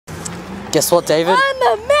Guess what, David? I'm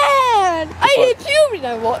a man! I hit puberty, you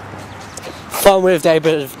know what? Fun with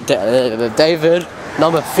David, David,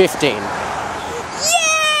 number 15. Yay!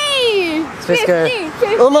 So let's go. 15.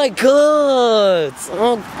 Oh my god!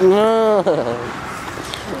 Oh no!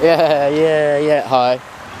 Yeah, hi.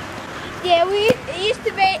 Yeah, it used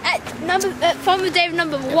to be at Fun with David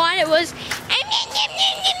number 1, it was...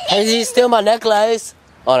 Hey, did you steal my necklace?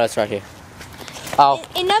 Oh no, it's right here. Oh.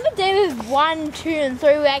 In number David 1, 2 and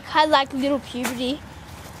 3 we had like little puberty.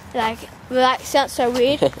 Sounds so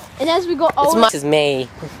weird. And as we got older... This is me.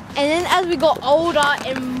 And then as we got older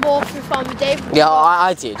and more through Fun with David... Yeah,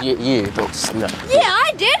 I did. You, but no. Yeah,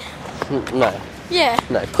 I did. No. Yeah.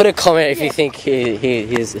 No, put a comment if you think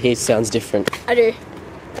he sounds different. I do.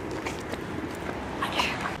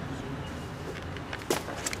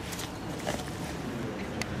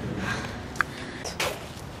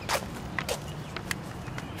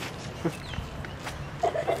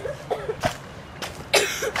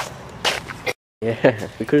 Yeah,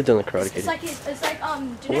 we could have done the Karate Kid. It's like, do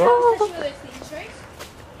you know how I was touching all those things, right?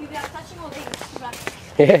 You'd be like touching all these.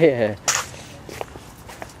 Yeah.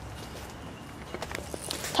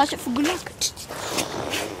 Touch it for good luck.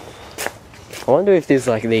 I wonder if there's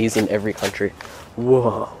like these in every country.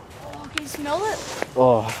 Whoa. Oh, can you smell it?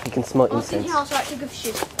 Oh, you can smell Oh, it's in incense. your house, right? Take a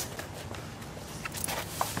shit.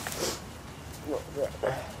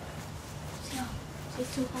 See,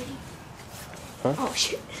 it's too lady. Huh? Oh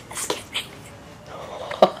shit, that's scary.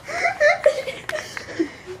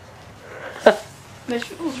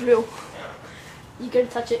 Vegetables real. You gotta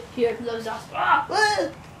touch it. He opens up his ass. Ah!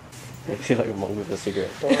 You feel like a monk with a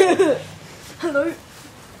cigarette. Hello.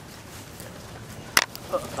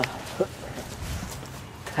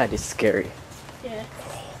 That is scary. Yeah.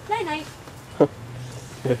 Night night.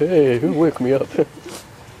 Hey, who woke me up? Dude.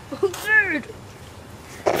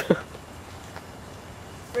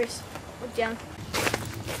 Bruce, look down.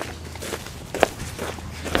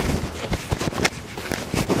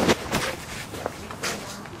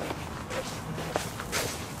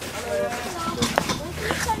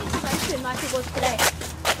 Like it was today.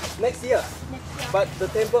 Next year. But the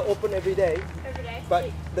temple open every day. Every day.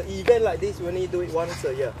 But the event like this, we only do it once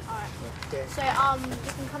a year. Alright. Okay. So you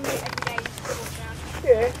can come here every day and just walk around.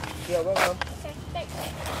 Yeah. You're welcome. Okay, thanks.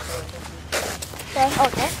 So,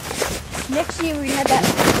 okay. Next year we had that.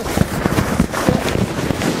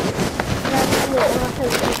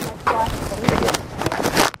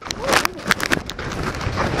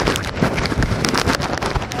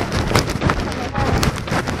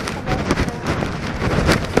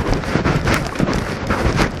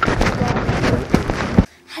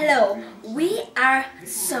 Hello, we are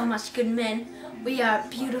so much good men. We are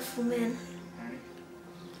beautiful men.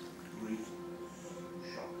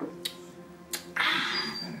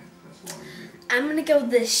 I'm gonna go to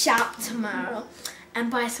the shop tomorrow and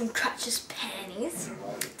buy some crutches panties.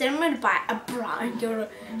 Then I'm gonna buy a bra and go to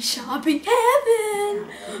shopping heaven.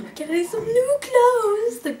 Getting some new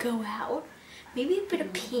clothes to go out. Maybe a bit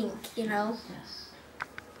of pink, you know.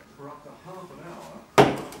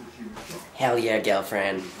 Hell yeah,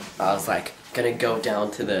 girlfriend. I was like gonna go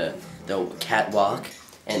down to the catwalk,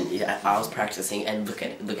 and yeah, I was practicing, and look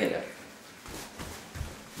at it.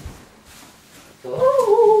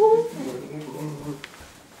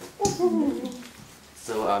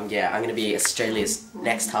 So yeah, I'm gonna be Australia's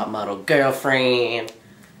next top model girlfriend.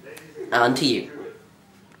 On to you.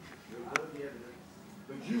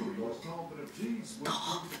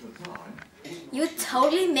 Stop. You would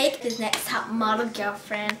totally make this next top model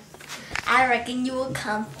girlfriend. I reckon you will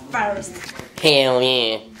come first. Hell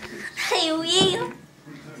yeah. Hell yeah.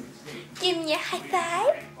 Give me a high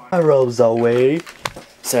five. My robe's away.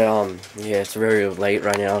 So yeah, it's very late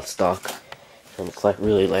right now. It's dark, and it's like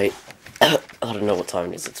really late. I don't know what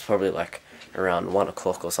time it is. It's probably like around 1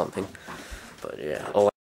 o'clock or something. But yeah,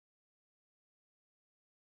 all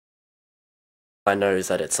I know is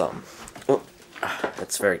that it's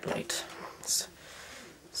it's very late.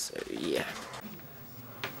 So yeah,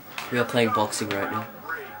 we are playing boxing right now.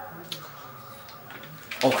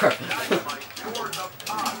 Oh crap!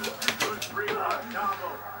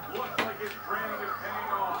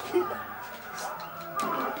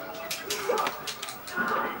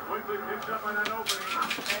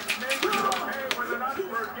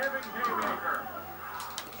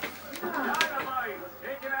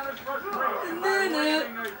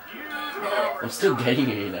 I'm still getting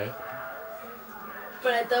it, you know.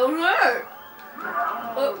 But it don't hurt.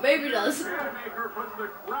 Oh, maybe it does.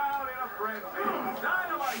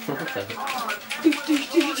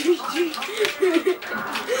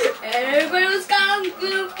 Everybody was kung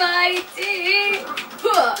fu fighting.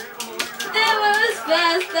 They were as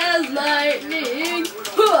fast as light.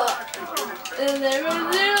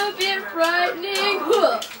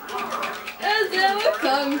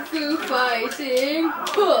 racing.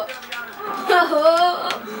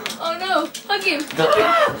 Oh no, hug him. Stop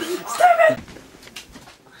it.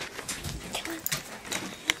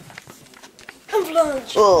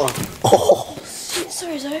 Avalanche. Oh. Shit,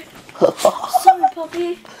 sorry, Zoe. Sorry,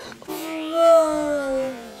 puppy.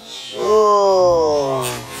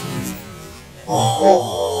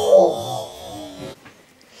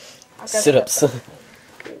 Sit-ups.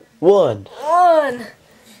 One.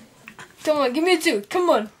 Come on, give me a 2. Come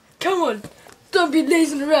on. Don't be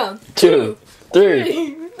lazing around. 2,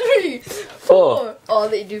 3, 4. Oh,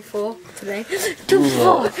 they do 4 today. Do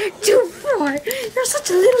 4. You're such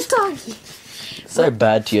a little doggy. So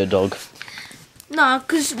bad to your dog. Nah,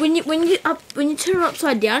 cause when you turn her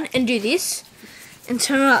upside down and do this, and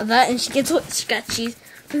turn her like that, and she gets all scratchy.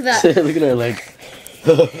 Look at that. Look at her leg.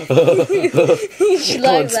 She Come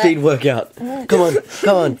on, like that. speed workout. Come on,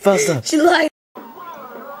 faster. She like.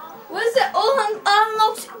 Where's that?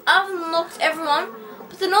 I've unlocked everyone,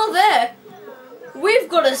 but they're not there. We've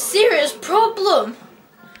got a serious problem.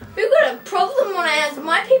 We've got a problem on our hands.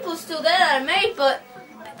 My people are still there that I made, but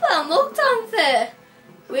people unlocked aren't there.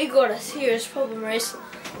 We got a serious problem, Reese.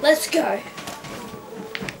 Let's go.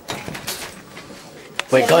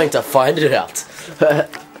 We're going to find it out.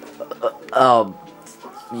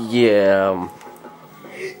 Yeah.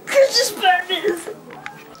 Christmas burners.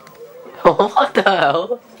 What the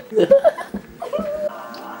hell?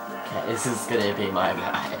 Okay, this is gonna be my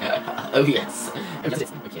guy. Oh yes.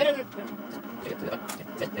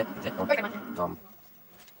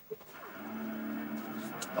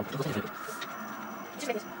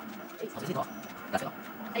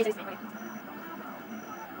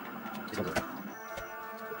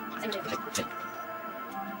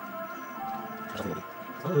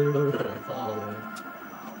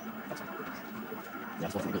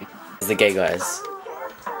 The gay guys.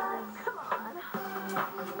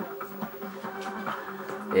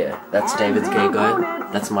 Yeah, that's David's gay guy.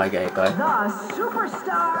 That's my gay guy.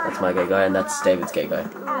 That's my gay guy, and that's David's gay guy.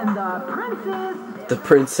 And the The princess.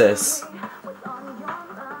 princess.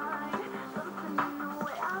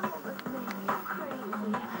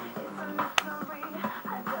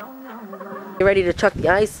 You ready to chuck the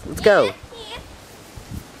ice? Let's go.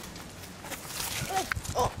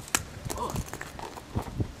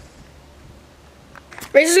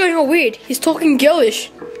 Reese is going all weird. He's talking girlish.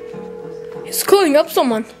 He's calling up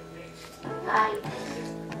someone. Sorry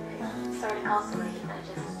to call so late.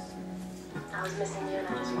 I was missing you and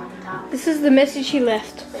I just wanted to talk. This is the message he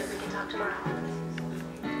left. Maybe we can talk tomorrow.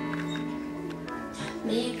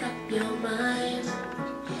 Make up your mind.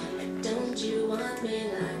 Don't you want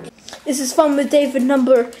me like... This is Fun with David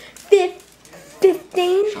number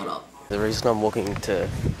 15. Shut up. The reason I'm walking to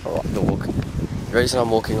the reason I'm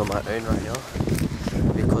walking on my own right now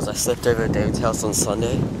because I slept over at David's house on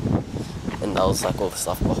Sunday, and that was like all the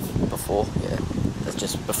stuff before. Yeah, that's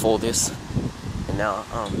just before this, and now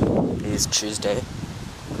it is Tuesday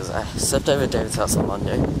because I slept over at David's house on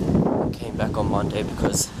Monday. Came back on Monday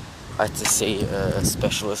because I had to see a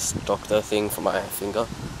specialist doctor thing for my finger,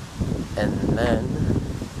 and then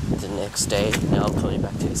the next day now I'm coming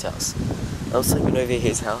back to his house. I'm sleeping over at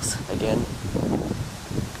his house again,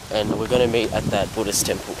 and we're gonna meet at that Buddhist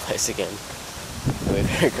temple place again. And we're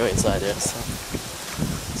gonna go inside there and stuff.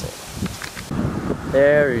 So,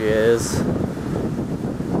 there he is.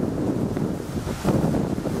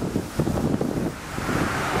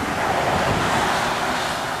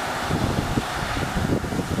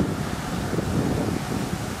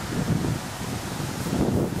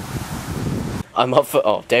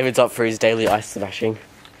 David's up for his daily ice smashing.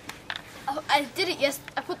 I did it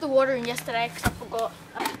I put the water in yesterday because I forgot.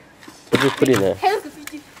 What did you put in there? Hey, look, a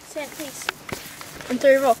 50-cent piece. And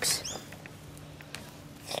 3 rocks.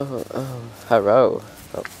 Oh, hello.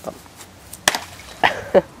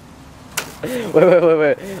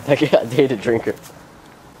 Wait. I need to drink it.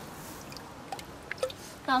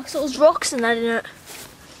 No, because it was rocks and that in it.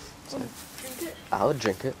 Drink it. I'll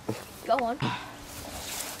drink it. Go on.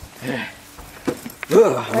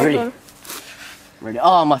 I'm ready. Ready.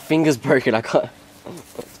 Oh, my finger's broken. I can't.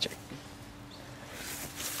 Let's check.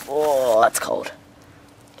 Oh, that's cold.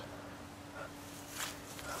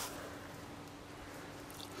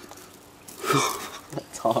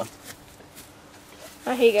 That's hard.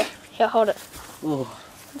 Oh, here you go. Here, hold it. Oh,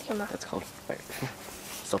 Come on. that's cold. Wait.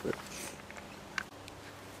 Stop it.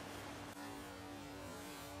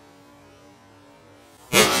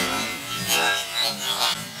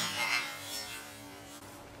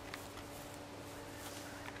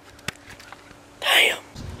 Damn.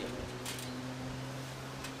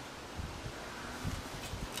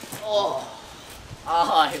 Oh.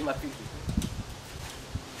 Ah, I hit my pinky.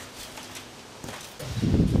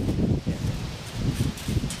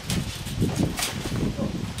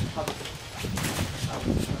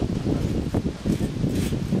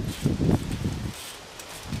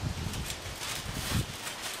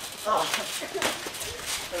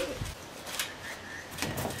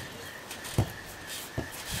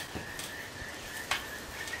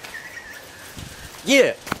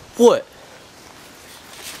 Yeah. What?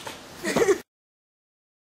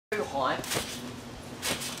 High.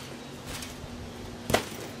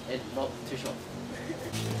 And not too short.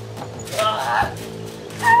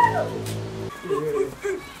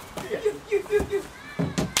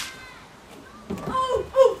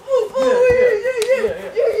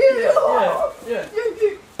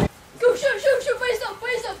 Go shoot,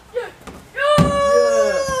 face up. Yeah.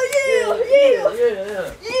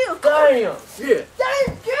 Yeah.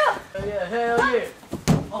 Damn! Yeah! Yeah, hell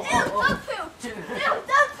yeah.